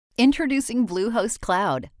Introducing Bluehost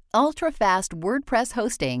Cloud, ultra-fast WordPress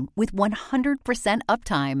hosting with 100%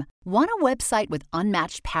 uptime. Want a website with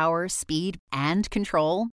unmatched power, speed, and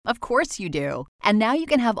control? Of course you do. And now you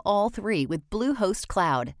can have all three with Bluehost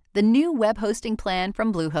Cloud, the new web hosting plan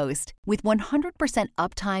from Bluehost. With 100%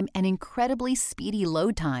 uptime and incredibly speedy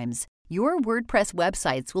load times, your WordPress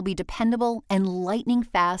websites will be dependable and lightning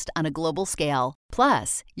fast on a global scale.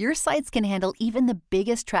 Plus, your sites can handle even the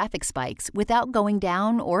biggest traffic spikes without going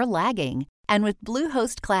down or lagging. And with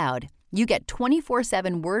Bluehost Cloud, you get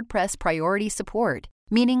 24/7 WordPress priority support,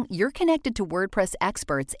 meaning you're connected to WordPress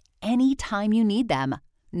experts anytime you need them.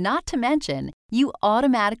 Not to mention, you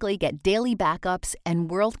automatically get daily backups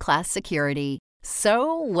and world-class security.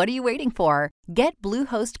 So, what are you waiting for? Get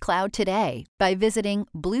Bluehost Cloud today by visiting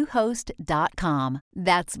Bluehost.com.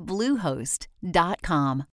 That's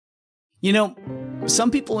Bluehost.com. You know, some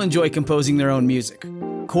people enjoy composing their own music,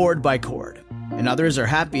 chord by chord, and others are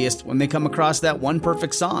happiest when they come across that one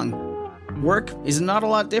perfect song. Work is not a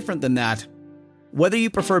lot different than that. Whether you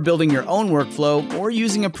prefer building your own workflow or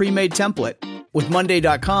using a pre-made template, with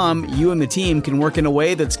Monday.com, you and the team can work in a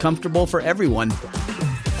way that's comfortable for everyone.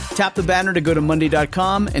 Tap the banner to go to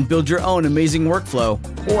Monday.com and build your own amazing workflow,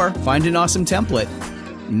 or find an awesome template.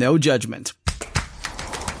 No judgment.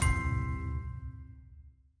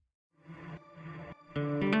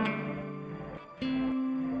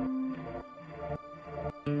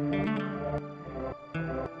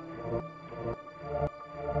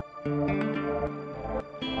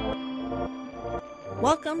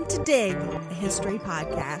 Welcome to Dig, a history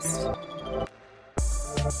podcast.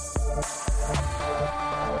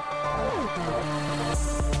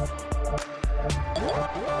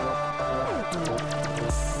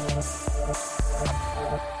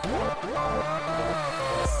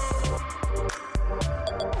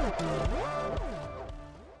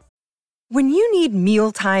 When you need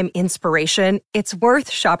mealtime inspiration, it's worth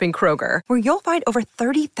shopping Kroger, where you'll find over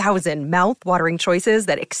 30,000 mouth-watering choices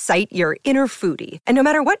that excite your inner foodie. And no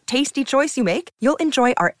matter what tasty choice you make, you'll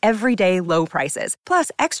enjoy our everyday low prices, plus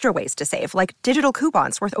extra ways to save, like digital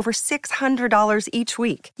coupons worth over $600 each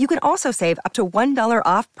week. You can also save up to $1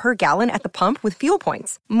 off per gallon at the pump with fuel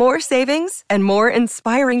points. More savings and more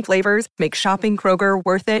inspiring flavors make shopping Kroger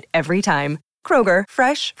worth it every time. Kroger,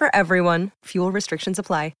 fresh for everyone. Fuel restrictions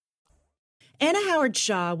apply. Anna Howard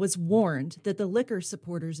Shaw was warned that the liquor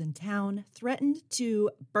supporters in town threatened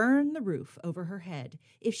to burn the roof over her head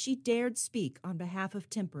if she dared speak on behalf of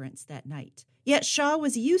temperance that night. Yet Shaw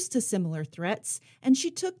was used to similar threats, and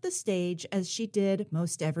she took the stage as she did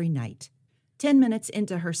most every night. 10 minutes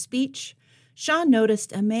into her speech, Shaw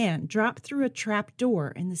noticed a man drop through a trap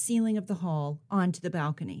door in the ceiling of the hall onto the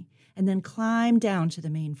balcony, and then climb down to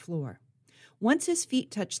the main floor. Once his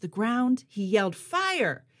feet touched the ground, he yelled,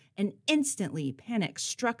 "Fire!" And instantly panic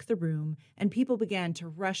struck the room and people began to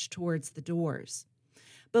rush towards the doors.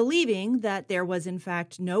 Believing that there was in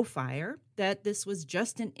fact no fire, that this was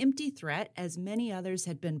just an empty threat as many others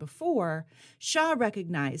had been before, Shaw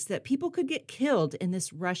recognized that people could get killed in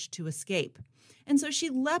this rush to escape. And so she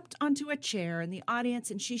leapt onto a chair in the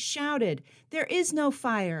audience and she shouted, "There is no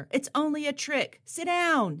fire. It's only a trick. Sit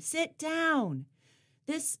down, sit down."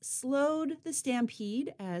 This slowed the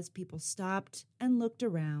stampede as people stopped and looked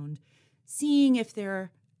around, seeing if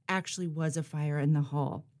there actually was a fire in the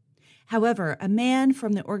hall. However, a man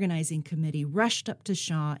from the organizing committee rushed up to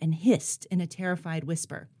Shaw and hissed in a terrified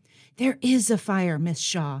whisper, "There is a fire, Miss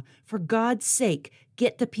Shaw. For God's sake,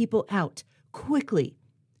 get the people out, quickly."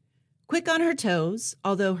 Quick on her toes,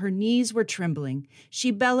 although her knees were trembling,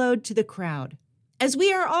 she bellowed to the crowd, "As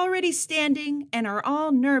we are already standing and are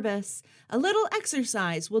all nervous, a little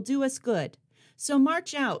exercise will do us good. So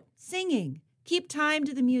march out, singing. Keep time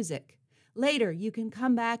to the music. Later, you can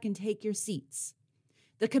come back and take your seats."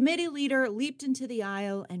 The committee leader leaped into the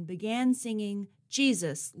aisle and began singing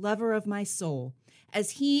 "Jesus, Lover of My Soul,"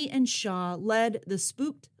 as he and Shaw led the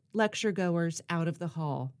spooked lecture-goers out of the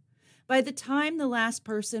hall. By the time the last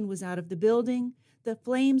person was out of the building, the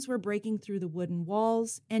flames were breaking through the wooden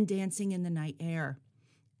walls and dancing in the night air.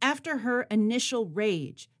 After her initial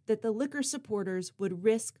rage that the liquor supporters would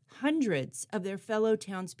risk hundreds of their fellow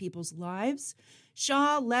townspeople's lives,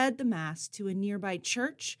 Shaw led the mass to a nearby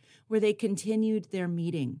church where they continued their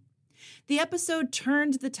meeting. The episode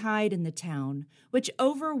turned the tide in the town, which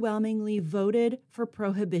overwhelmingly voted for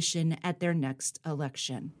prohibition at their next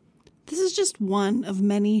election. This is just one of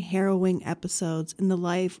many harrowing episodes in the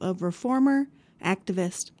life of reformer,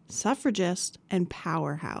 activist, suffragist, and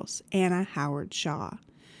powerhouse Anna Howard Shaw.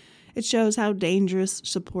 It shows how dangerous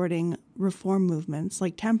supporting reform movements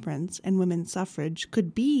like temperance and women's suffrage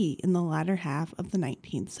could be in the latter half of the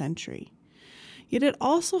 19th century. Yet it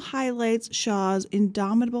also highlights Shaw's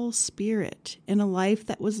indomitable spirit in a life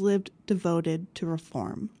that was lived devoted to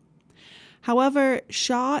reform. However,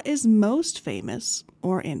 Shaw is most famous,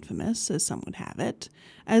 or infamous as some would have it,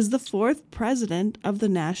 as the 4th president of the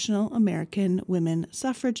National American Women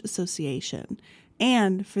Suffrage Association,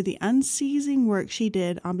 and for the unceasing work she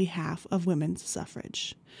did on behalf of women's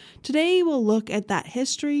suffrage. Today we'll look at that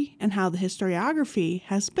history and how the historiography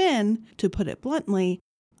has been, to put it bluntly,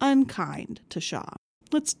 unkind to Shaw.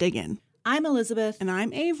 Let's dig in. I'm Elizabeth. And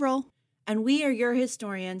I'm Avril. And we are your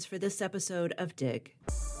historians for this episode of Dig.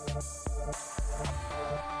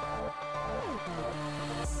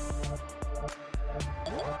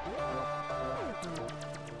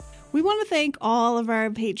 We want to thank all of our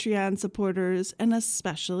Patreon supporters, and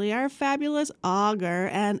especially our fabulous auger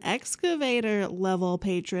and excavator level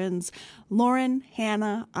patrons, Lauren,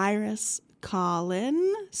 Hannah, Iris,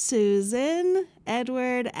 Colin, Susan,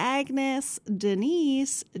 Edward, Agnes,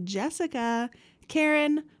 Denise, Jessica,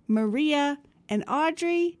 Karen, Maria, and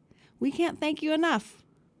Audrey. We can't thank you enough.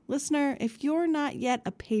 Listener, if you're not yet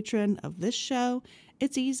a patron of this show,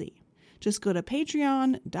 it's easy. Just go to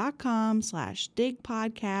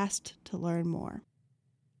patreon.com/digpodcast to learn more.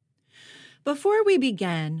 Before we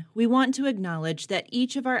begin, we want to acknowledge that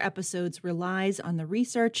each of our episodes relies on the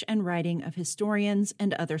research and writing of historians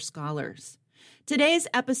and other scholars. Today's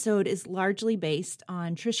episode is largely based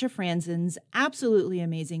on Tricia Franzen's absolutely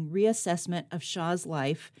amazing reassessment of Shaw's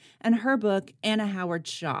life and her book, Anna Howard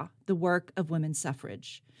Shaw, The Work of Women's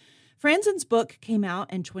Suffrage. Franzen's book came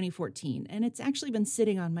out in 2014, and it's actually been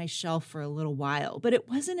sitting on my shelf for a little while, but it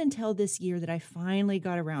wasn't until this year that I finally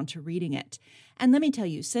got around to reading it. And let me tell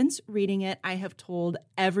you, since reading it, I have told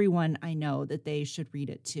everyone I know that they should read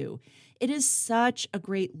it too. It is such a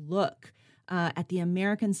great look at the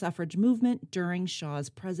American suffrage movement during Shaw's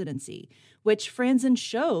presidency, which Franzen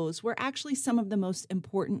shows were actually some of the most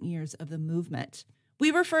important years of the movement. We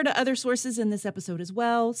refer to other sources in this episode as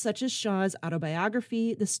well, such as Shaw's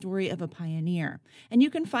autobiography, The Story of a Pioneer. And you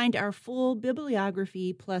can find our full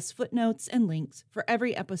bibliography plus footnotes and links for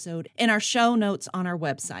every episode in our show notes on our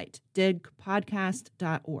website,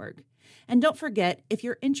 digpodcast.org. And don't forget, if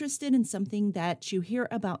you're interested in something that you hear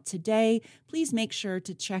about today, please make sure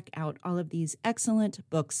to check out all of these excellent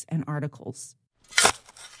books and articles.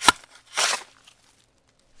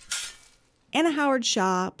 Anna Howard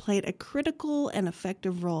Shaw played a critical and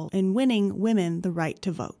effective role in winning women the right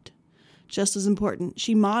to vote. Just as important,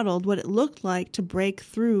 she modeled what it looked like to break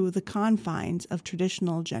through the confines of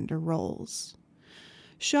traditional gender roles.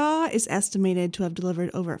 Shaw is estimated to have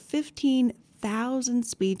delivered over 15,000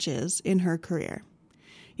 speeches in her career,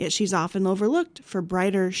 yet she's often overlooked for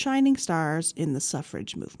brighter, shining stars in the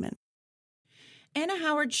suffrage movement. Anna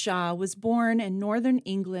Howard Shaw was born in northern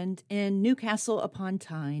England in Newcastle upon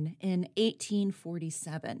Tyne in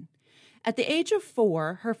 1847. At the age of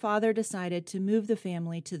 4, her father decided to move the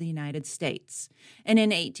family to the United States, and in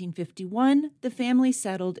 1851, the family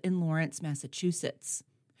settled in Lawrence, Massachusetts.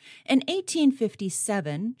 In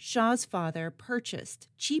 1857, Shaw's father purchased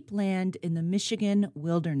cheap land in the Michigan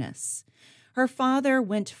wilderness. Her father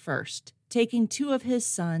went first, taking 2 of his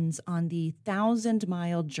sons on the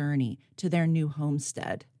 1,000-mile journey to their new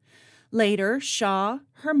homestead. Later, Shaw,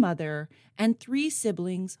 her mother, and 3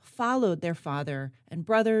 siblings followed their father and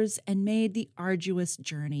brothers and made the arduous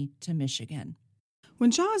journey to Michigan.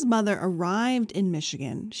 When Shaw's mother arrived in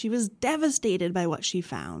Michigan, she was devastated by what she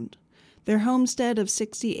found. Their homestead of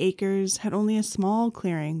 60 acres had only a small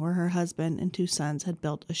clearing where her husband and 2 sons had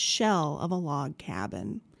built a shell of a log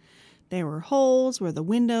cabin. There were holes where the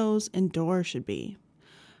windows and door should be.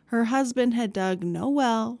 Her husband had dug no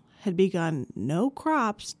well, had begun no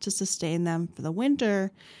crops to sustain them for the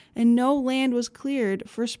winter, and no land was cleared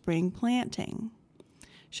for spring planting.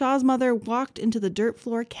 Shaw's mother walked into the dirt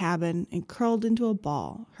floor cabin and curled into a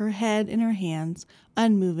ball, her head in her hands,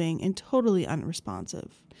 unmoving and totally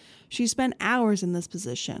unresponsive. She spent hours in this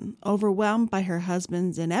position, overwhelmed by her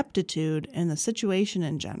husband's ineptitude and the situation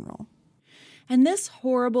in general. And this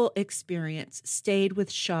horrible experience stayed with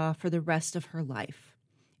Shaw for the rest of her life.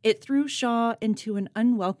 It threw Shaw into an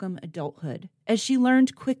unwelcome adulthood, as she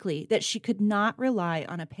learned quickly that she could not rely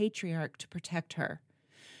on a patriarch to protect her.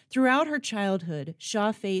 Throughout her childhood,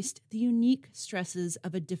 Shaw faced the unique stresses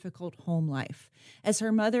of a difficult home life, as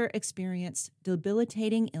her mother experienced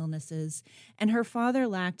debilitating illnesses and her father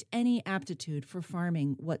lacked any aptitude for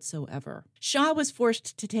farming whatsoever. Shaw was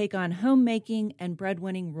forced to take on homemaking and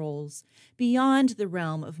breadwinning roles beyond the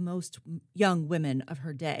realm of most young women of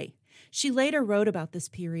her day. She later wrote about this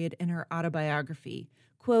period in her autobiography,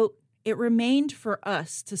 quote, "It remained for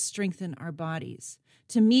us to strengthen our bodies,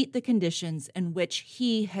 to meet the conditions in which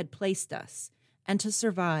he had placed us, and to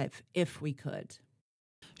survive if we could.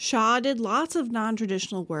 Shaw did lots of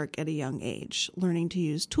non-traditional work at a young age, learning to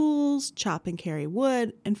use tools, chop and carry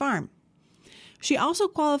wood, and farm. She also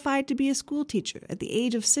qualified to be a school teacher at the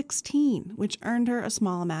age of 16, which earned her a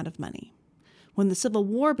small amount of money. When the Civil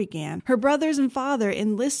War began, her brothers and father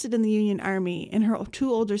enlisted in the Union Army, and her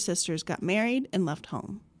two older sisters got married and left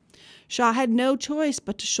home. Shaw had no choice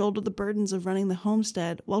but to shoulder the burdens of running the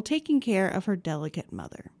homestead while taking care of her delicate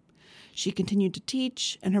mother. She continued to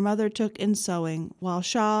teach, and her mother took in sewing, while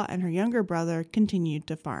Shaw and her younger brother continued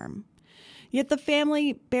to farm. Yet the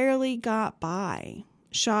family barely got by.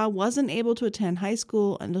 Shaw wasn't able to attend high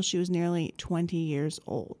school until she was nearly 20 years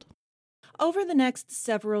old. Over the next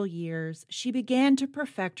several years, she began to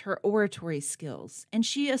perfect her oratory skills, and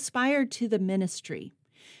she aspired to the ministry.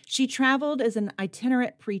 She traveled as an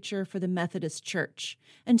itinerant preacher for the Methodist Church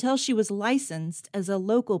until she was licensed as a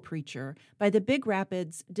local preacher by the Big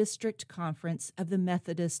Rapids District Conference of the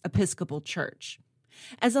Methodist Episcopal Church.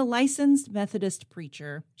 As a licensed Methodist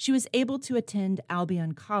preacher, she was able to attend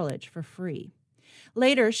Albion College for free.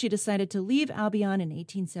 Later, she decided to leave Albion in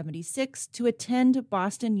 1876 to attend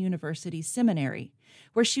Boston University Seminary,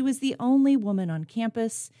 where she was the only woman on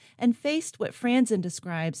campus and faced what Franzen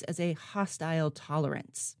describes as a hostile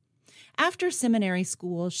tolerance. After seminary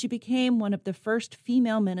school, she became one of the first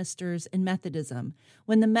female ministers in Methodism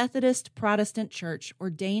when the Methodist Protestant Church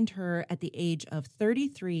ordained her at the age of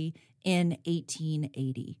 33 in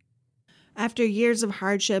 1880. After years of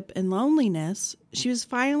hardship and loneliness, she was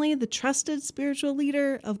finally the trusted spiritual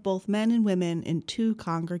leader of both men and women in two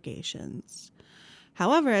congregations.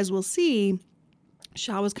 However, as we'll see,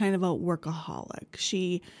 Shaw was kind of a workaholic.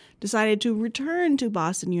 She decided to return to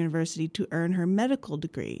Boston University to earn her medical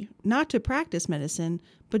degree, not to practice medicine,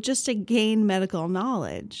 but just to gain medical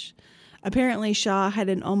knowledge. Apparently, Shaw had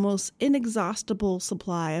an almost inexhaustible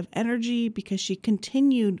supply of energy because she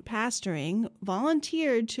continued pastoring,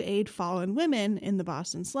 volunteered to aid fallen women in the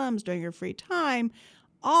Boston slums during her free time,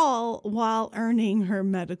 all while earning her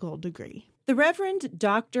medical degree. The Reverend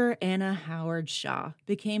Dr. Anna Howard Shaw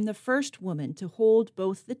became the first woman to hold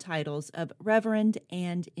both the titles of Reverend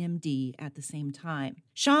and MD at the same time.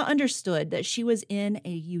 Shaw understood that she was in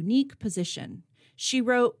a unique position. She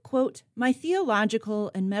wrote, quote, "My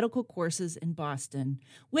theological and medical courses in Boston,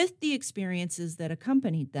 with the experiences that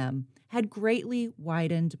accompanied them, had greatly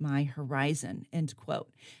widened my horizon," end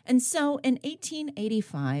quote. And so in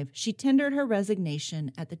 1885, she tendered her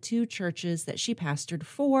resignation at the two churches that she pastored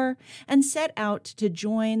for and set out to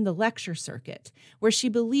join the lecture circuit, where she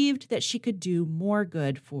believed that she could do more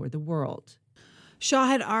good for the world. Shaw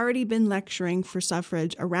had already been lecturing for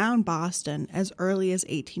suffrage around Boston as early as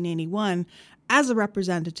 1881 as a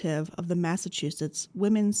representative of the Massachusetts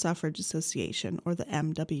Women's Suffrage Association, or the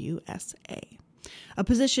MWSA, a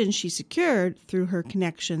position she secured through her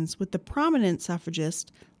connections with the prominent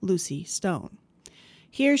suffragist Lucy Stone.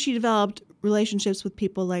 Here she developed relationships with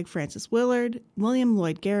people like Frances Willard, William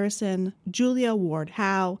Lloyd Garrison, Julia Ward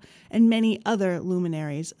Howe, and many other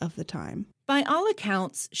luminaries of the time. By all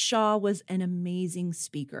accounts, Shaw was an amazing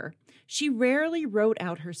speaker. She rarely wrote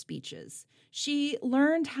out her speeches. She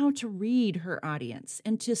learned how to read her audience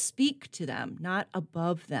and to speak to them, not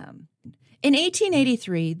above them. In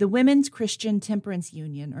 1883, the Women's Christian Temperance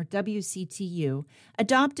Union, or WCTU,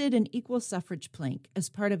 adopted an equal suffrage plank as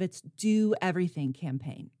part of its Do Everything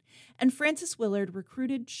campaign, and Frances Willard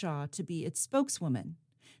recruited Shaw to be its spokeswoman.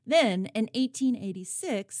 Then, in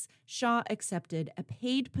 1886, Shaw accepted a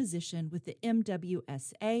paid position with the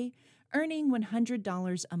MWSA, earning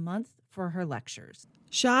 $100 a month for her lectures.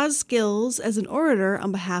 Shaw's skills as an orator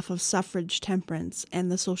on behalf of suffrage, temperance,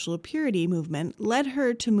 and the social purity movement led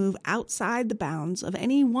her to move outside the bounds of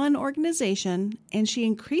any one organization, and she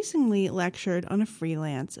increasingly lectured on a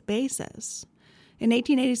freelance basis. In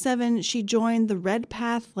 1887, she joined the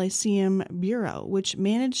Redpath Lyceum Bureau, which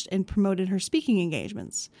managed and promoted her speaking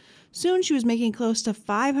engagements. Soon she was making close to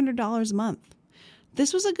 $500 a month.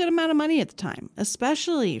 This was a good amount of money at the time,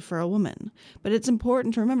 especially for a woman, but it's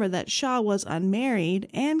important to remember that Shaw was unmarried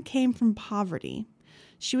and came from poverty.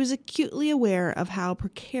 She was acutely aware of how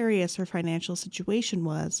precarious her financial situation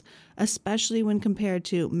was, especially when compared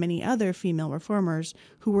to many other female reformers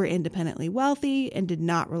who were independently wealthy and did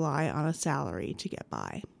not rely on a salary to get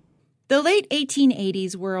by. The late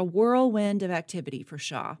 1880s were a whirlwind of activity for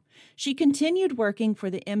Shaw. She continued working for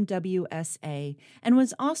the MWSA and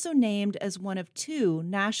was also named as one of 2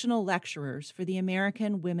 national lecturers for the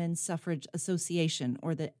American Women's Suffrage Association,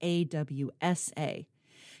 or the AWSA.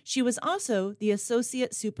 She was also the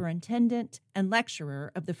associate superintendent and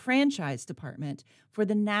lecturer of the franchise department for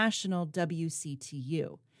the national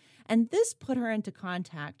WCTU. and this put her into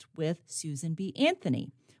contact with Susan B.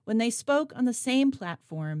 Anthony when they spoke on the same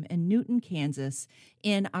platform in Newton, Kansas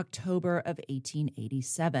in October of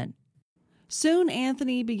 1887. Soon,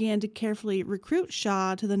 Anthony began to carefully recruit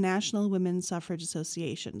Shaw to the National Women's Suffrage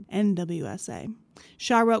Association, NWSA.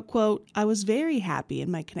 Shaw wrote, quote, "I was very happy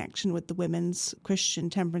in my connection with the Women's Christian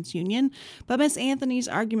Temperance Union, but Miss Anthony's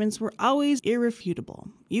arguments were always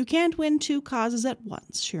irrefutable. You can't win two causes at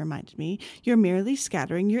once," she reminded me. "You're merely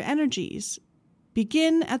scattering your energies.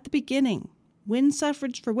 Begin at the beginning. Win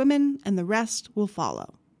suffrage for women, and the rest will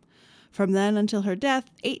follow." From then until her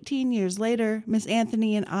death, 18 years later, Miss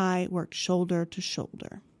Anthony and I worked shoulder to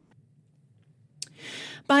shoulder.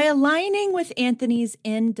 By aligning with Anthony's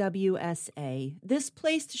NWSA, this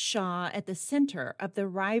placed Shaw at the center of the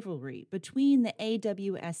rivalry between the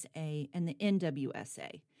AWSA and the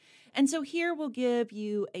NWSA. And so here we'll give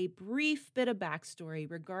you a brief bit of backstory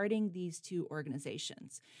regarding these two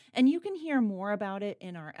organizations. And you can hear more about it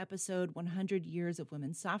in our episode 100 Years of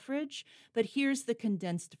Women's Suffrage, but here's the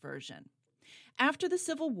condensed version. After the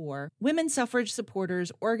Civil War, women's suffrage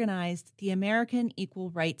supporters organized the American Equal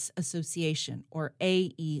Rights Association, or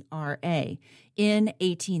AERA, in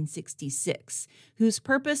 1866, whose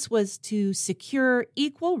purpose was to secure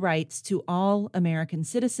equal rights to all American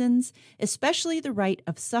citizens, especially the right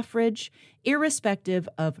of suffrage, irrespective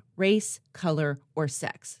of race, color, or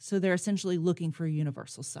sex. So they're essentially looking for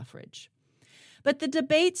universal suffrage. But the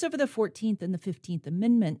debates over the 14th and the 15th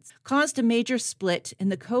Amendments caused a major split in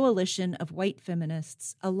the coalition of white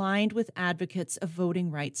feminists aligned with advocates of voting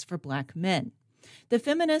rights for Black men. The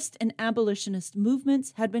feminist and abolitionist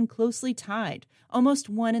movements had been closely tied, almost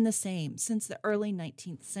one and the same, since the early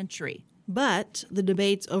 19th century. But the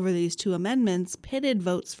debates over these two amendments pitted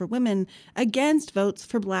votes for women against votes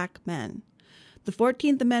for Black men. The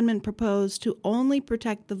 14th Amendment proposed to only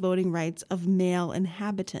protect the voting rights of male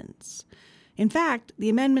inhabitants. In fact, the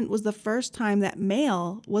amendment was the first time that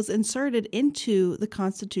male was inserted into the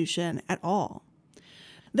Constitution at all.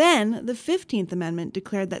 Then, the 15th Amendment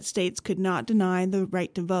declared that states could not deny the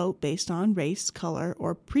right to vote based on race, color,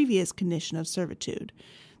 or previous condition of servitude.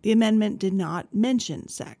 The amendment did not mention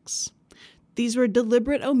sex. These were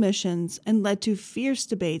deliberate omissions and led to fierce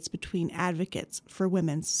debates between advocates for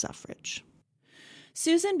women's suffrage.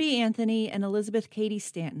 Susan B. Anthony and Elizabeth Cady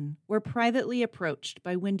Stanton were privately approached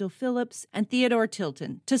by Wendell Phillips and Theodore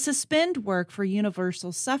Tilton to suspend work for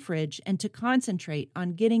universal suffrage and to concentrate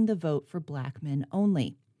on getting the vote for Black men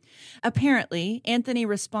only. Apparently, Anthony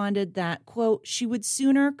responded that, quote, she would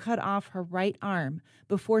sooner cut off her right arm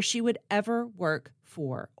before she would ever work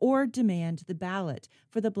for or demand the ballot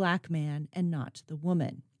for the Black man and not the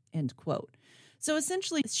woman, end quote. So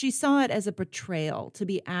essentially, she saw it as a betrayal to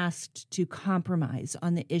be asked to compromise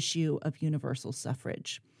on the issue of universal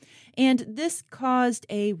suffrage. And this caused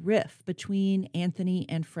a rift between Anthony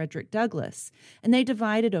and Frederick Douglass, and they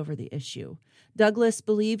divided over the issue. Douglass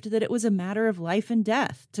believed that it was a matter of life and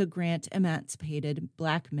death to grant emancipated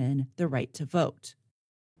Black men the right to vote.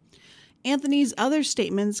 Anthony's other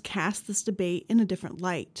statements cast this debate in a different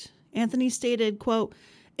light. Anthony stated, quote,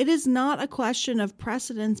 "It is not a question of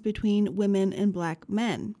precedence between women and Black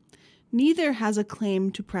men. Neither has a claim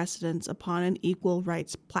to precedence upon an equal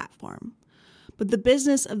rights platform. But the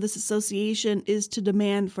business of this association is to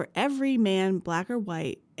demand for every man, Black or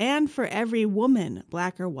white, and for every woman,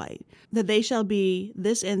 Black or white, that they shall be,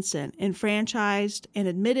 this instant, enfranchised and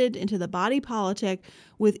admitted into the body politic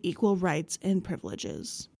with equal rights and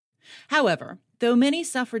privileges." However, though many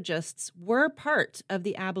suffragists were part of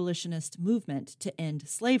the abolitionist movement to end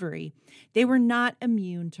slavery, they were not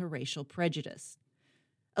immune to racial prejudice.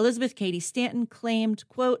 Elizabeth Cady Stanton claimed,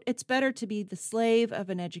 quote, "It's better to be the slave of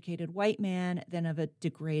an educated white man than of a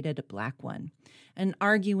degraded Black one," and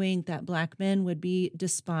arguing that Black men would be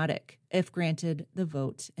despotic if granted the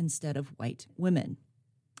vote instead of white women.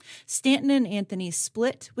 Stanton and Anthony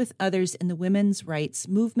split with others in the women's rights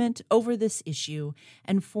movement over this issue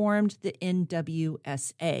and formed the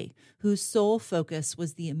NWSA, whose sole focus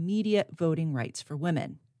was the immediate voting rights for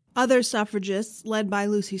women. Other suffragists, led by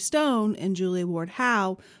Lucy Stone and Julia Ward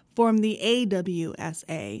Howe, formed the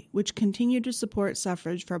AWSA, which continued to support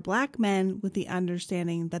suffrage for Black men with the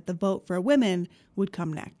understanding that the vote for women would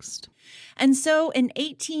come next. And so in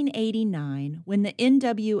 1889, when the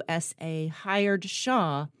NWSA hired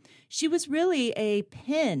Shaw, she was really a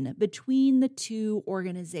pin between the two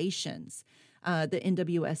organizations, the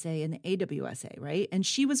NWSA and the AWSA, right? And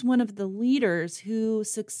she was one of the leaders who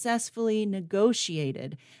successfully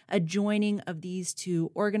negotiated a joining of these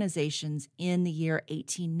two organizations in the year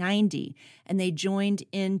 1890. And they joined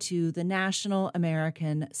into the National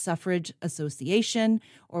American Suffrage Association,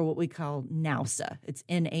 or what we call NAWSA. It's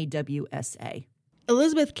NAWSA.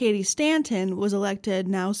 Elizabeth Cady Stanton was elected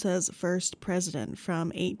NAWSA's first president from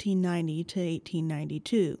 1890 to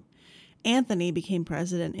 1892. Anthony became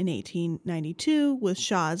president in 1892 with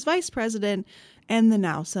Shaw as vice president and the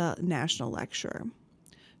NAWSA national lecturer.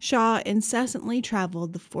 Shaw incessantly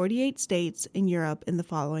traveled the 48 states in Europe in the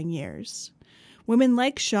following years. Women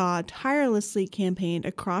like Shaw tirelessly campaigned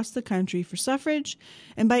across the country for suffrage,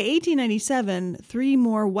 and by 1897, 3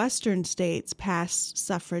 more Western states passed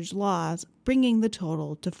suffrage laws, bringing the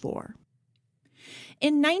total to 4.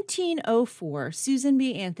 In 1904, Susan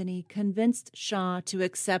B. Anthony convinced Shaw to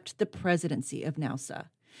accept the presidency of NAWSA,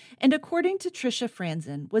 and according to Tricia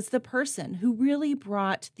Franzen, was the person who really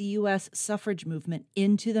brought the U.S. suffrage movement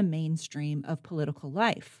into the mainstream of political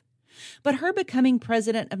life. But her becoming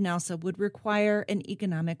president of NAWSA would require an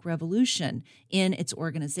economic revolution in its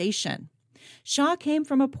organization. Shaw came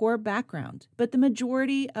from a poor background, but the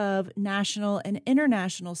majority of national and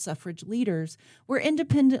international suffrage leaders were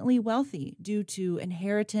independently wealthy due to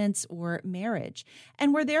inheritance or marriage,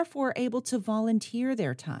 and were therefore able to volunteer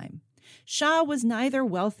their time. Shaw was neither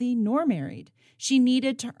wealthy nor married. She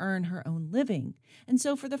needed to earn her own living. And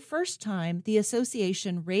so for the first time, the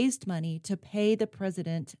association raised money to pay the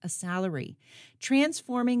president a salary,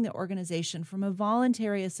 transforming the organization from a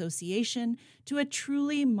voluntary association to a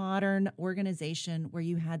truly modern organization where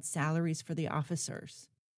you had salaries for the officers.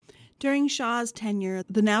 During Shaw's tenure,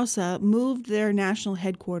 the NAWSA moved their national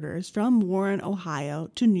headquarters from Warren, Ohio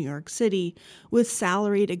to New York City with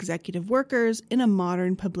salaried executive workers in a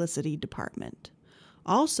modern publicity department.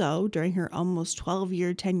 Also, during her almost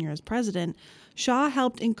 12-year tenure as president, Shaw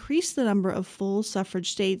helped increase the number of full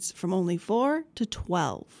suffrage states from only 4 to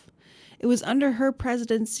 12. It was under her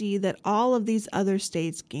presidency that all of these other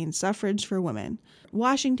states gained suffrage for women.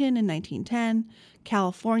 Washington in 1910,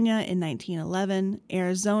 California in 1911,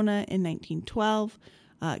 Arizona in 1912,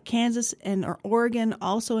 Kansas and Oregon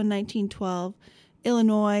also in 1912,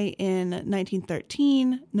 Illinois in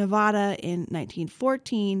 1913, Nevada in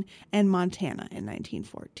 1914, and Montana in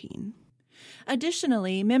 1914.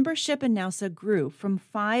 Additionally, membership in NAWSA grew from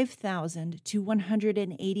 5,000 to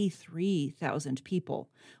 183,000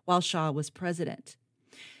 people while Shaw was president.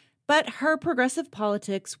 But her progressive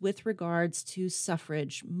politics with regards to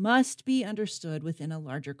suffrage must be understood within a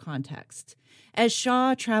larger context. As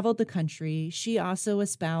Shaw traveled the country, she also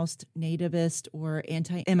espoused nativist or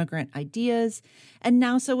anti-immigrant ideas, and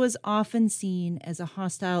NAWSA was often seen as a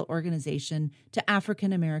hostile organization to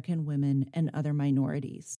African American women and other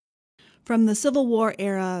minorities. From the Civil War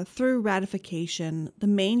era through ratification, the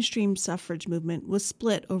mainstream suffrage movement was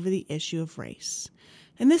split over the issue of race.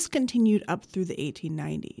 And this continued up through the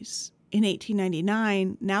 1890s. In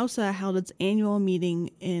 1899, NAWSA held its annual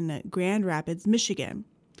meeting in Grand Rapids, Michigan.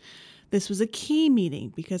 This was a key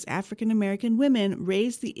meeting because African American women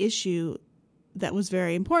raised the issue that was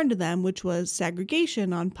very important to them, which was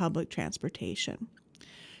segregation on public transportation.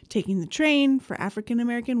 Taking the train for African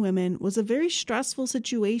American women was a very stressful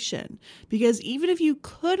situation because even if you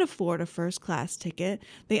could afford a first-class ticket,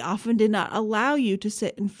 they often did not allow you to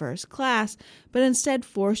sit in first class, but instead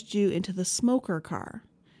forced you into the smoker car.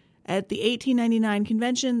 At the 1899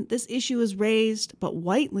 convention, this issue was raised, but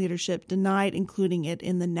white leadership denied including it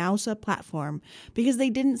in the NAWSA platform because they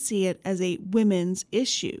didn't see it as a women's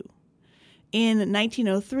issue. In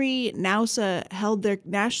 1903, NAWSA held their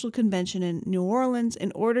national convention in New Orleans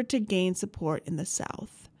in order to gain support in the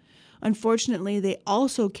South. Unfortunately, they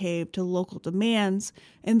also caved to local demands,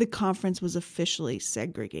 and the conference was officially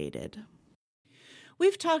segregated.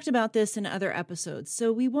 We've talked about this in other episodes,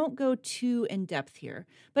 so we won't go too in-depth here.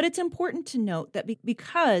 But it's important to note that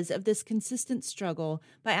because of this consistent struggle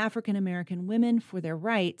by African American women for their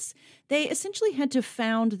rights, they essentially had to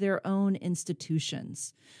found their own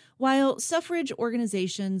institutions. While suffrage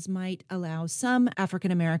organizations might allow some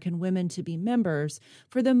African American women to be members,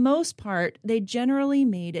 for the most part, they generally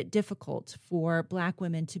made it difficult for Black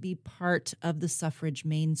women to be part of the suffrage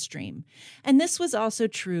mainstream. And this was also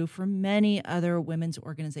true for many other women's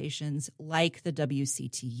organizations like the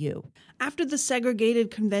WCTU. After the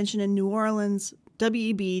segregated convention in New Orleans,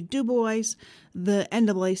 W.E.B. Du Bois, the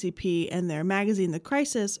NAACP, and their magazine, The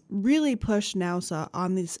Crisis, really pushed NAWSA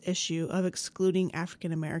on this issue of excluding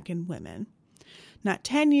African American women. Not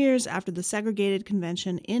 10 years after the segregated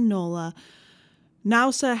convention in NOLA,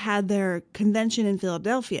 NAUSA had their convention in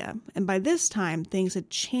Philadelphia, and by this time, things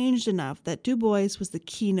had changed enough that Du Bois was the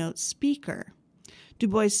keynote speaker. Du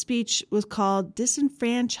Bois' speech was called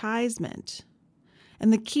Disenfranchisement,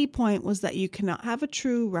 and the key point was that you cannot have a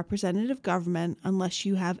true representative government unless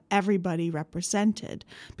you have everybody represented,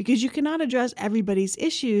 because you cannot address everybody's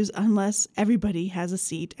issues unless everybody has a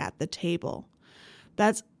seat at the table.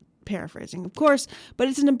 That's paraphrasing, of course, but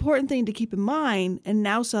it's an important thing to keep in mind, and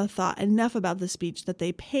NAUSA thought enough about the speech that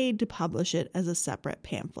they paid to publish it as a separate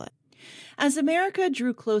pamphlet. As America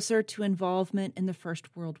drew closer to involvement in the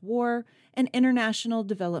First World War and international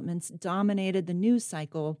developments dominated the news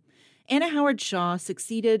cycle, Anna Howard Shaw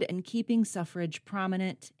succeeded in keeping suffrage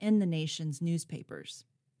prominent in the nation's newspapers.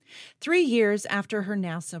 3 years after her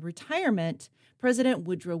NASA retirement, President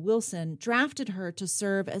Woodrow Wilson drafted her to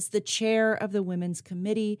serve as the chair of the Women's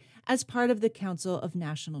Committee as part of the Council of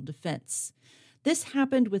National Defense. This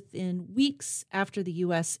happened within weeks after the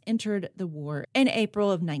U.S. entered the war in April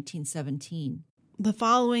of 1917. The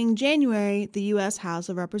following January, the U.S. House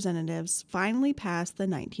of Representatives finally passed the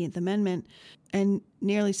 19th Amendment, and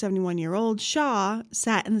nearly 71-year-old Shaw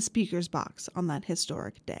sat in the Speaker's box on that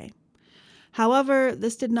historic day. However,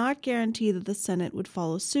 this did not guarantee that the Senate would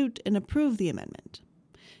follow suit and approve the amendment.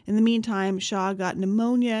 In the meantime, Shaw got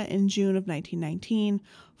pneumonia in June of 1919,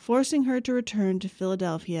 forcing her to return to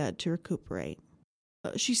Philadelphia to recuperate.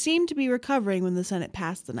 She seemed to be recovering when the Senate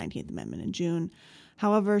passed the 19th Amendment in June.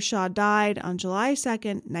 However, Shaw died on July 2,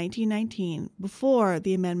 1919, before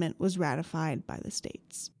the amendment was ratified by the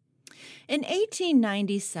states. In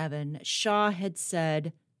 1897, Shaw had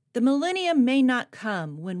said, "The millennium may not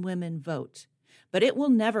come when women vote, but it will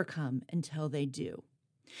never come until they do."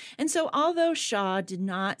 And so although Shaw did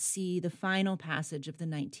not see the final passage of the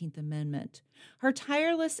 19th Amendment, her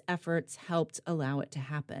tireless efforts helped allow it to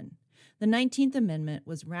happen. The 19th Amendment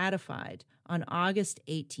was ratified on August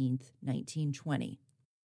 18, 1920.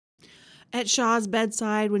 At Shaw's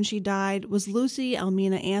bedside when she died was Lucy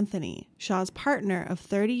Elmina Anthony, Shaw's partner of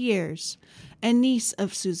 30 years and niece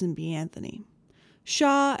of Susan B. Anthony.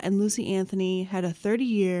 Shaw and Lucy Anthony had a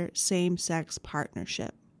 30-year same-sex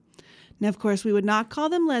partnership. Now, of course, we would not call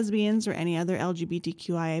them lesbians or any other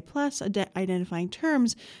LGBTQIA plus identifying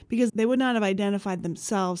terms because they would not have identified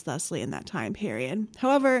themselves thusly in that time period.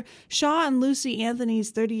 However, Shaw and Lucy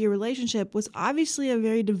Anthony's 30-year relationship was obviously a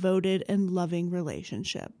very devoted and loving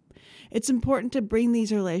relationship. It's important to bring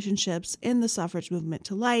these relationships in the suffrage movement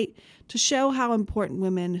to light to show how important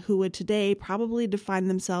women who would today probably define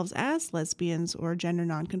themselves as lesbians or gender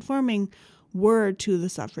nonconforming were to the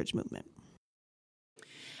suffrage movement.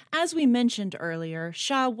 As we mentioned earlier,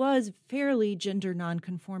 Shaw was fairly gender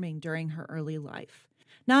nonconforming during her early life.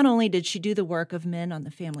 Not only did she do the work of men on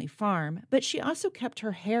the family farm, but she also kept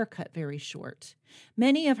her hair cut very short.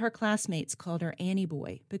 Many of her classmates called her Annie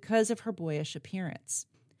Boy because of her boyish appearance.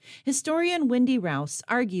 Historian Wendy Rouse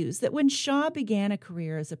argues that when Shaw began a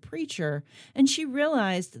career as a preacher and she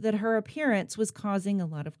realized that her appearance was causing a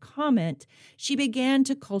lot of comment, she began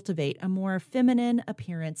to cultivate a more feminine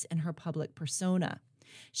appearance in her public persona.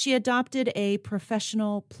 She adopted a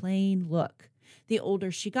professional, plain look. The older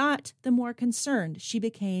she got, the more concerned she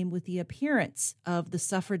became with the appearance of the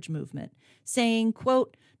suffrage movement, saying,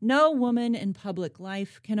 quote, "No woman in public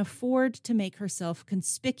life can afford to make herself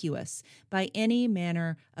conspicuous by any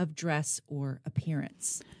manner of dress or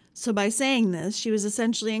appearance." So by saying this, she was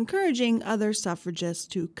essentially encouraging other suffragists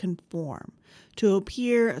to conform, to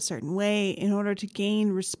appear a certain way in order to gain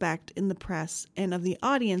respect in the press and of the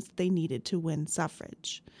audience they needed to win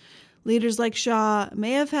suffrage. Leaders like Shaw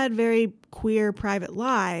may have had very queer private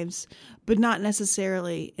lives, but not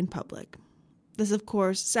necessarily in public. This, of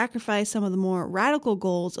course, sacrificed some of the more radical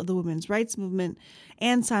goals of the women's rights movement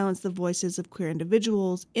and silenced the voices of queer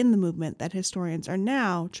individuals in the movement that historians are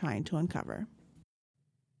now trying to uncover.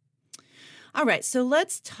 All right, so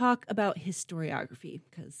let's talk about historiography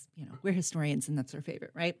because, we're historians and that's our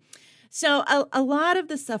favorite, right? So a lot of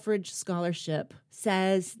the suffrage scholarship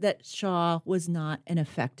says that Shaw was not an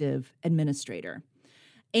effective administrator.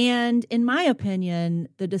 And in my opinion,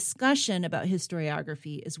 the discussion about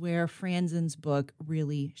historiography is where Franzen's book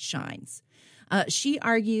really shines. She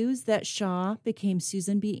argues that Shaw became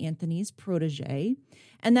Susan B. Anthony's protege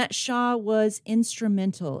and that Shaw was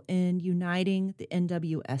instrumental in uniting the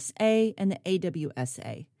NWSA and the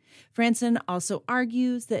AWSA. Franzen also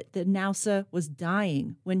argues that the NAUSA was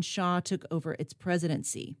dying when Shaw took over its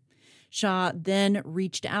presidency. Shaw then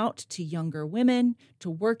reached out to younger women, to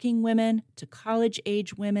working women, to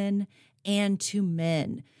college-age women, and to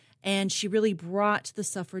men. And she really brought the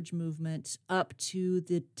suffrage movement up to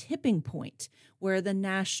the tipping point where the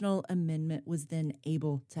national amendment was then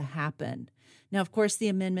able to happen. Now, of course, the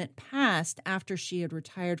amendment passed after she had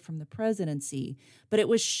retired from the presidency, but it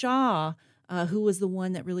was Shaw who was the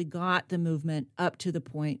one that really got the movement up to the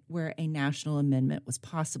point where a national amendment was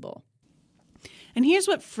possible. And here's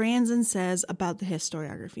what Franzen says about the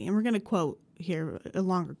historiography. And we're going to quote here a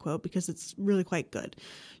longer quote because it's really quite good.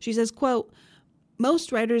 She says, quote,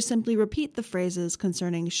 "Most writers simply repeat the phrases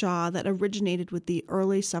concerning Shaw that originated with the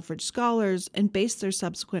early suffrage scholars and base their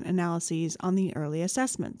subsequent analyses on the early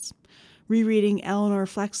assessments. Rereading Eleanor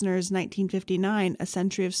Flexner's 1959 A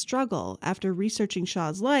Century of Struggle after researching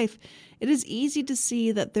Shaw's life, it is easy to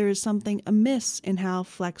see that there is something amiss in how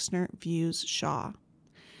Flexner views Shaw.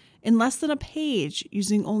 In less than a page,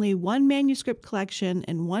 using only one manuscript collection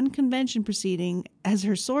and one convention proceeding as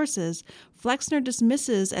her sources, Flexner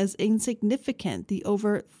dismisses as insignificant the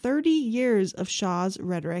over 30 years of Shaw's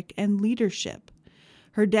rhetoric and leadership,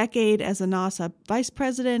 her decade as a NASA vice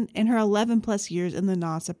president, and her 11-plus years in the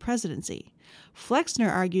NASA presidency.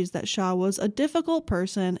 Flexner argues that Shaw was a difficult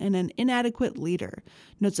person and an inadequate leader,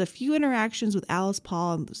 notes a few interactions with Alice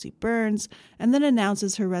Paul and Lucy Burns, and then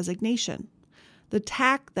announces her resignation. The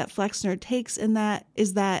tack that Flexner takes in that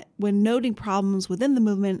is that when noting problems within the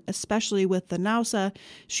movement, especially with the NASA,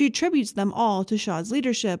 she attributes them all to Shaw's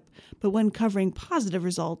leadership, but when covering positive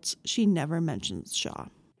results, she never mentions Shaw."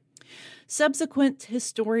 Subsequent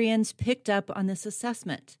historians picked up on this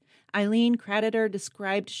assessment. Eileen Creditor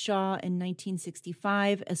described Shaw in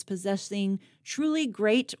 1965 as possessing truly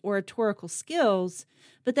great oratorical skills,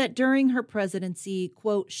 but that during her presidency,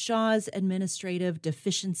 quote, "Shaw's administrative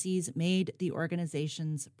deficiencies made the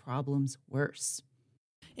organization's problems worse."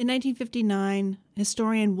 In 1959,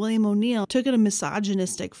 historian William O'Neill took it a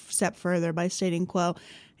misogynistic step further by stating, quote,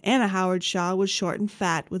 "Anna Howard Shaw was short and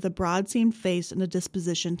fat, with a broad-seamed face and a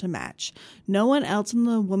disposition to match. No one else in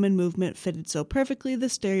the woman movement fitted so perfectly the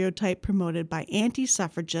stereotype promoted by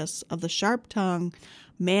anti-suffragists of the sharp-tongued,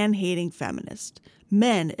 man-hating feminist.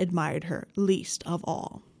 Men admired her least of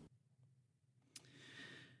all."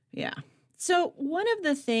 Yeah. So one of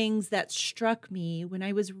the things that struck me when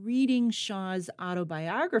I was reading Shaw's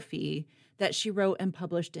autobiography that she wrote and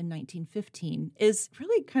published in 1915 is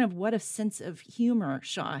really kind of what a sense of humor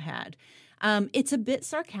Shaw had. It's a bit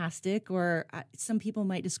sarcastic, or some people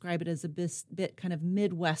might describe it as a bit kind of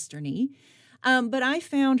Midwesterny. But I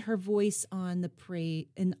found her voice on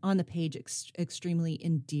the page extremely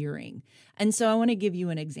endearing. And so I want to give you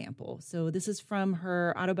an example. So this is from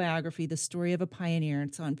her autobiography, The Story of a Pioneer.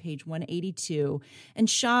 It's on page 182. And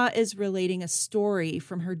Shaw is relating a story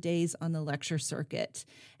from her days on the lecture circuit.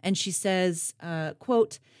 And she says,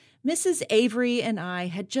 quote, "Mrs. Avery and I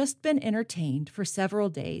had just been entertained for several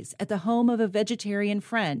days at the home of a vegetarian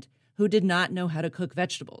friend who did not know how to cook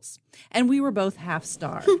vegetables. And we were both half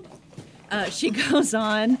starved." She goes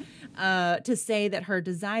on to say that her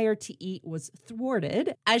desire to eat was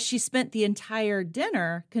thwarted as she spent the entire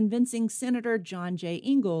dinner convincing Senator John J.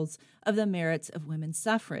 Ingalls of the merits of women's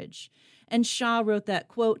suffrage. And Shaw wrote that,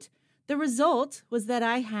 quote, "The result was that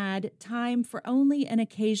I had time for only an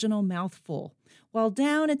occasional mouthful, while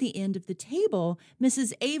down at the end of the table,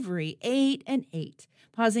 Mrs. Avery ate and ate,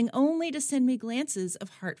 pausing only to send me glances of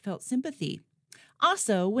heartfelt sympathy.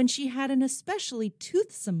 Also, when she had an especially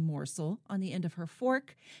toothsome morsel on the end of her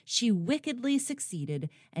fork, she wickedly succeeded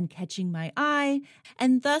in catching my eye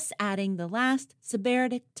and thus adding the last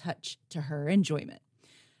sybaritic touch to her enjoyment."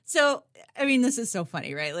 So, I mean, this is so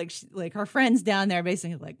funny, right? Like her friends down there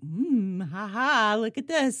basically like, haha, look at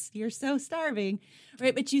this. You're so starving,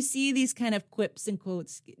 right? But you see these kind of quips and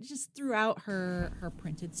quotes just throughout her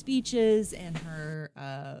printed speeches and her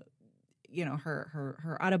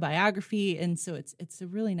her autobiography. And so it's a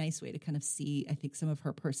really nice way to kind of see, I think, some of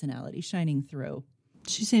her personality shining through.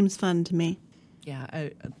 She seems fun to me. Yeah,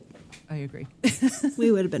 I agree.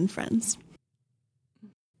 We would have been friends.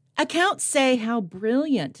 Accounts say how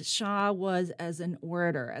brilliant Shaw was as an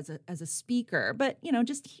orator, as a speaker. But,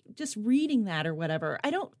 just reading that or whatever, I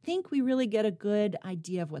don't think we really get a good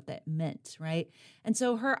idea of what that meant, right? And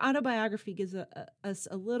so her autobiography gives us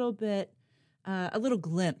a little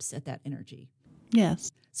glimpse at that energy.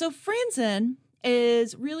 Yes. So Franzen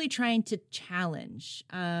is really trying to challenge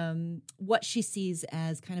what she sees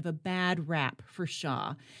as kind of a bad rap for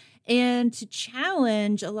Shaw, and to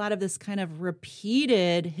challenge a lot of this kind of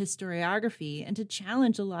repeated historiography, and to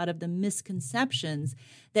challenge a lot of the misconceptions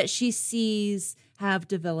that she sees have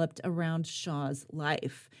developed around Shaw's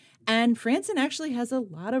life. And Franzen actually has a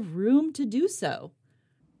lot of room to do so.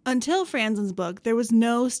 Until Franzen's book, there was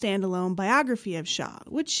no standalone biography of Shaw,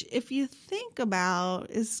 which, if you think about,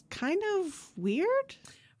 is kind of weird.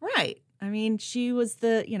 Right. I mean, she was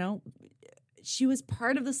she was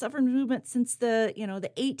part of the suffrage movement since the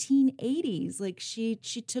 1880s. Like she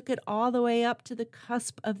took it all the way up to the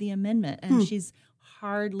cusp of the amendment, and she's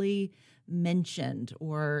hardly mentioned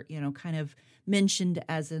or, kind of mentioned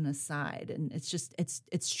as an aside. And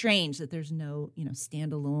it's strange that there's no,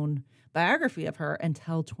 standalone biography of her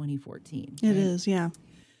until 2014. It is, yeah.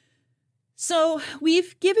 So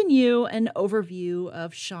we've given you an overview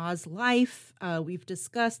of Shaw's life. We've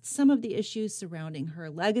discussed some of the issues surrounding her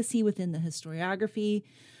legacy within the historiography.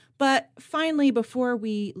 But finally, before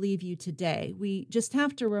we leave you today, we just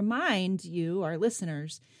have to remind you, our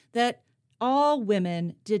listeners, that all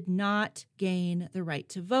women did not gain the right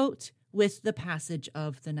to vote with the passage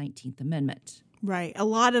of the 19th Amendment. Right. A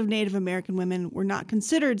lot of Native American women were not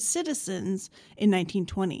considered citizens in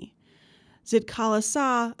 1920. Zitkala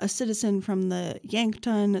Sa, a citizen from the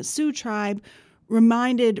Yankton Sioux tribe,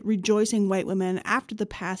 reminded rejoicing white women after the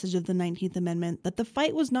passage of the 19th Amendment that the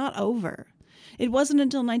fight was not over. It wasn't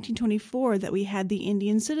until 1924 that we had the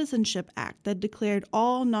Indian Citizenship Act that declared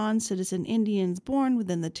all non-citizen Indians born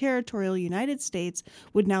within the territorial United States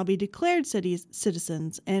would now be declared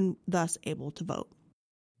citizens and thus able to vote.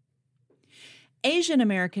 Asian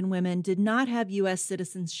American women did not have U.S.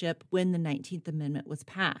 citizenship when the 19th Amendment was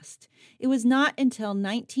passed. It was not until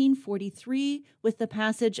 1943, with the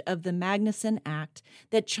passage of the Magnuson Act,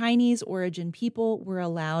 that Chinese origin people were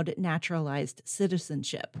allowed naturalized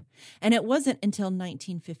citizenship. And it wasn't until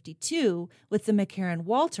 1952, with the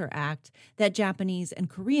McCarran-Walter Act, that Japanese and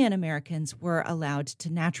Korean Americans were allowed to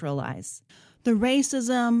naturalize. The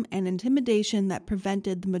racism and intimidation that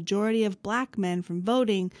prevented the majority of black men from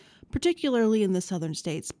voting, particularly in the southern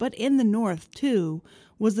states, but in the north too,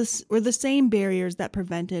 were the same barriers that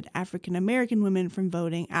prevented African American women from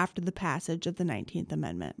voting after the passage of the 19th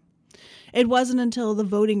Amendment. It wasn't until the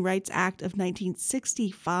Voting Rights Act of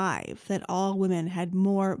 1965 that all women had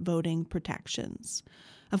more voting protections.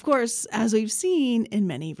 Of course, as we've seen in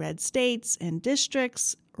many red states and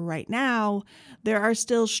districts, right now, there are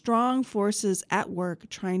still strong forces at work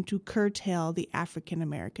trying to curtail the African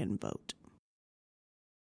American vote.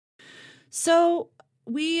 So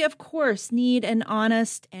we, of course, need an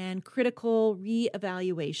honest and critical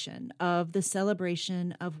reevaluation of the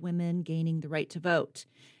celebration of women gaining the right to vote.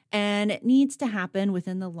 And it needs to happen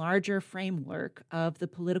within the larger framework of the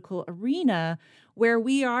political arena where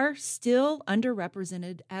we are still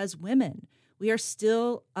underrepresented as women. We are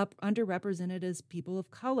still underrepresented as people of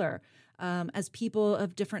color, as people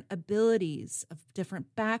of different abilities, of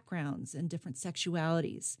different backgrounds, and different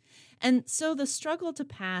sexualities. And so the struggle to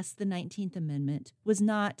pass the 19th Amendment was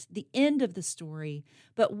not the end of the story,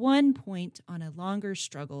 but one point on a longer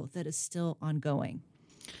struggle that is still ongoing.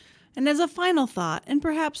 And as a final thought, and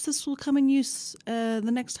perhaps this will come in use the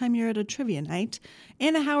next time you're at a trivia night,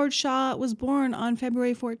 Anna Howard Shaw was born on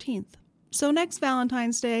February 14th. So next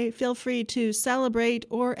Valentine's Day, feel free to celebrate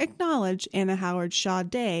or acknowledge Anna Howard Shaw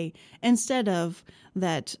Day instead of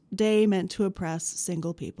that day meant to oppress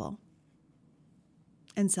single people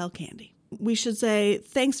and sell candy. We should say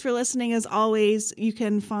thanks for listening. As always, you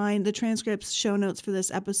can find the transcripts, show notes for this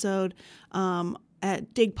episode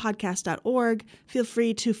at digpodcast.org. Feel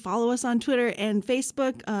free to follow us on Twitter and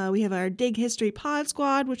Facebook. We have our Dig History Pod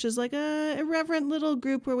Squad, which is like a irreverent little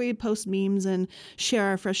group where we post memes and share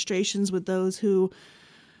our frustrations with those who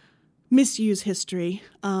misuse history.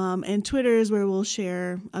 And Twitter is where we'll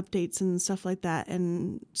share updates and stuff like that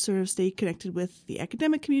and sort of stay connected with the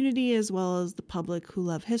academic community as well as the public who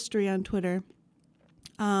love history on Twitter.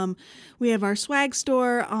 We have our swag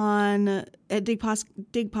store at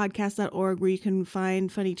digpodcast.org where you can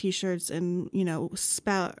find funny t-shirts and,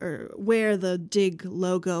 spout or wear the Dig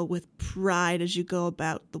logo with pride as you go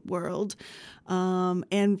about the world.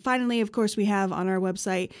 And finally, of course, we have on our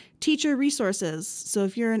website teacher resources. So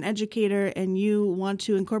if you're an educator and you want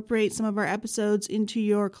to incorporate some of our episodes into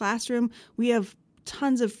your classroom, we have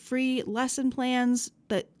tons of free lesson plans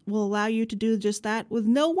that will allow you to do just that with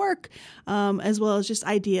no work, as well as just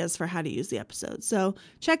ideas for how to use the episode. So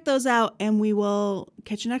check those out, and we will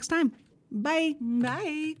catch you next time. Bye.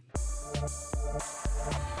 Bye.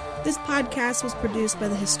 This podcast was produced by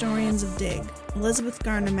the historians of Dig, Elizabeth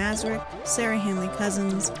Garner-Mazurek, Sarah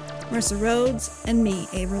Hanley-Cousins, Marissa Rhodes, and me,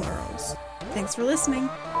 Avril Earls. Thanks for listening.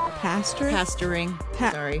 Pastoring.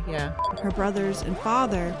 Sorry, yeah. Her brothers and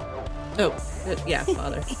father. Oh, yeah,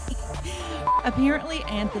 father. Apparently,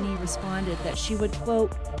 Anthony responded that she would,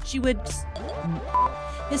 quote,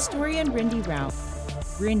 historian Rindy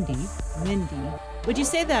Would you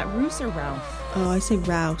say that Roos or Rouse? Oh, I say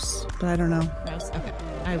Rouse, but I don't know. Rouse? Okay.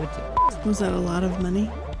 I would too. Was that a lot of money?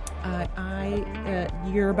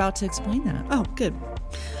 You're about to explain that. Oh, good.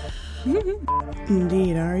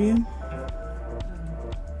 Indeed, are you?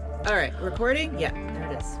 All right, recording? Yeah,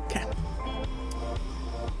 there it is. Okay.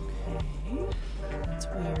 That's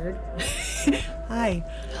weird. Hi.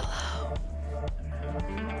 Hello.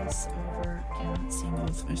 Put this over. I cannot see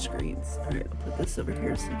both my screens. All right, I'll put this over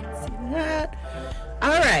here so you can see that.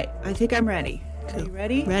 All right, I think I'm ready. Are you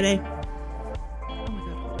ready? Ready. Oh my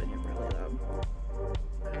God, hold on, you're really loud.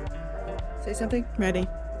 Say something. Ready.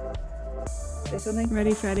 Say something.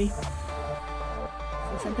 Ready, Freddy.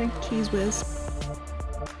 Say something. Cheese whiz.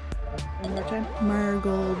 One more time.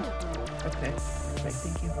 Marigold. Okay, perfect.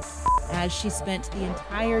 Thank you. As she spent the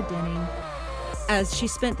entire Denny.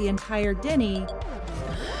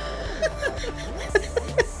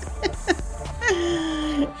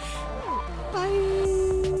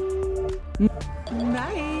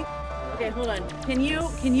 Bye. Okay, hold on. Can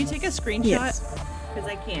you take a screenshot? Yes. Because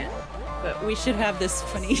I can't. But we should have this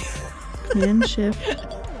funny. Command Shift 4.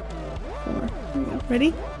 There we go.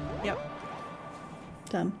 Ready? Yep.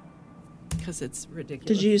 Done. Because it's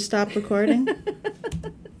ridiculous. Did you stop recording?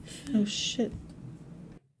 Oh, shit.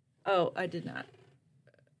 Oh, I did not.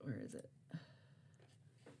 Where is it?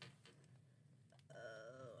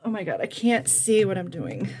 Oh my God, I can't see what I'm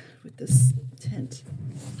doing with this tent.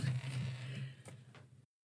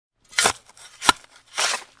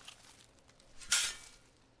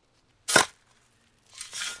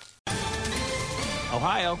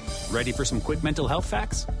 Ohio, ready for some quick mental health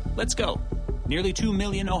facts? Let's go. Nearly 2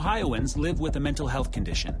 million Ohioans live with a mental health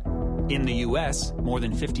condition. In the U.S., more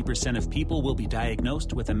than 50% of people will be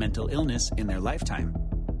diagnosed with a mental illness in their lifetime.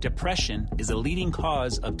 Depression is a leading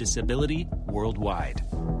cause of disability worldwide.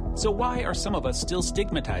 So why are some of us still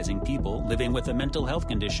stigmatizing people living with a mental health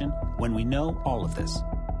condition when we know all of this?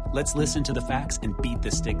 Let's listen to the facts and beat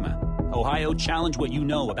the stigma. Ohio, challenge what you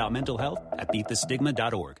know about mental health at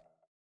beatthestigma.org.